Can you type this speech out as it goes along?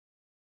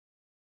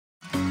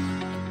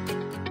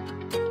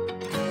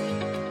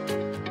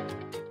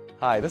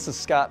Hi, this is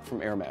Scott from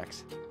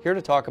AirMax, here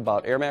to talk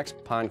about AirMax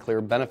Pond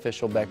Clear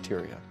beneficial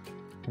bacteria.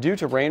 Due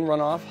to rain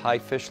runoff, high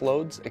fish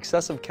loads,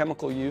 excessive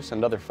chemical use,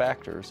 and other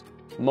factors,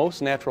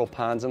 most natural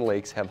ponds and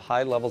lakes have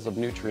high levels of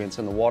nutrients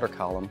in the water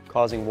column,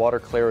 causing water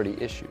clarity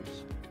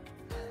issues.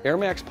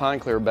 AirMax Pond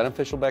Clear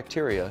beneficial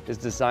bacteria is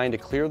designed to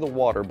clear the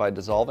water by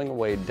dissolving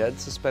away dead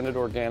suspended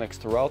organics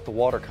throughout the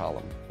water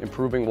column,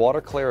 improving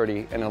water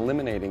clarity and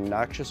eliminating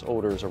noxious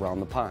odors around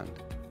the pond.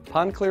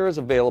 Pond Clear is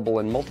available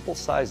in multiple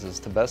sizes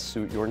to best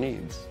suit your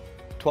needs.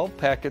 12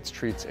 packets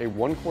treats a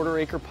 1/4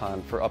 acre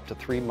pond for up to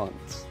 3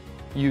 months.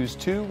 Use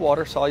 2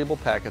 water-soluble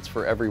packets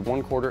for every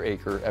 1/4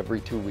 acre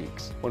every 2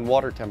 weeks, when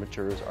water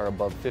temperatures are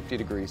above 50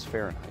 degrees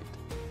Fahrenheit.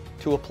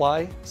 To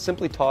apply,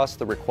 simply toss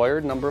the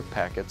required number of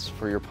packets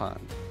for your pond.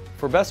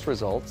 For best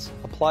results,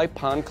 apply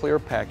Pond Clear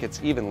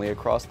packets evenly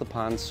across the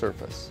pond's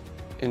surface.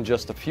 In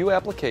just a few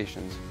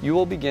applications, you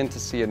will begin to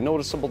see a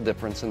noticeable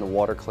difference in the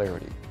water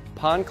clarity.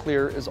 Pond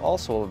Clear is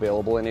also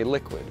available in a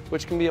liquid,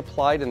 which can be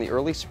applied in the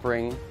early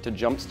spring to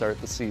jumpstart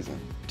the season.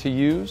 To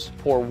use,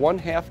 pour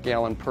 1/2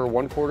 gallon per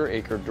 1/4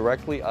 acre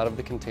directly out of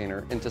the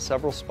container into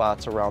several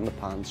spots around the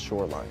pond's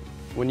shoreline.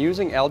 When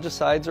using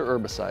algicides or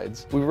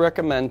herbicides, we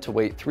recommend to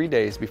wait 3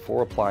 days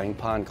before applying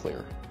Pond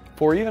Clear.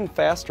 For even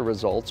faster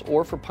results,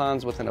 or for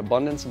ponds with an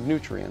abundance of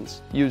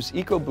nutrients, use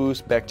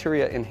EcoBoost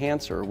Bacteria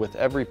Enhancer with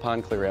every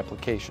Pond Clear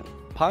application.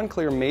 Pond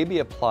Clear may be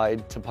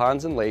applied to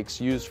ponds and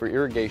lakes used for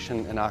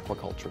irrigation and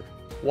aquaculture.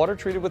 Water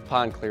treated with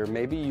Pond Clear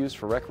may be used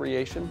for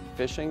recreation,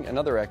 fishing, and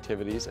other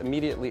activities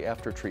immediately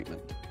after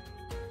treatment.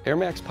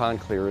 AirMax Pond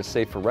Clear is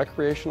safe for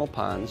recreational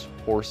ponds,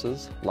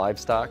 horses,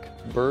 livestock,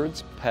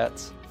 birds,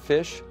 pets,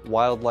 fish,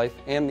 wildlife,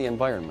 and the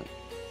environment.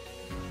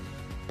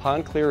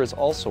 Pond Clear is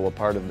also a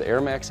part of the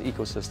AirMax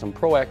Ecosystem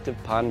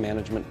Proactive Pond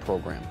Management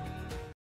Program.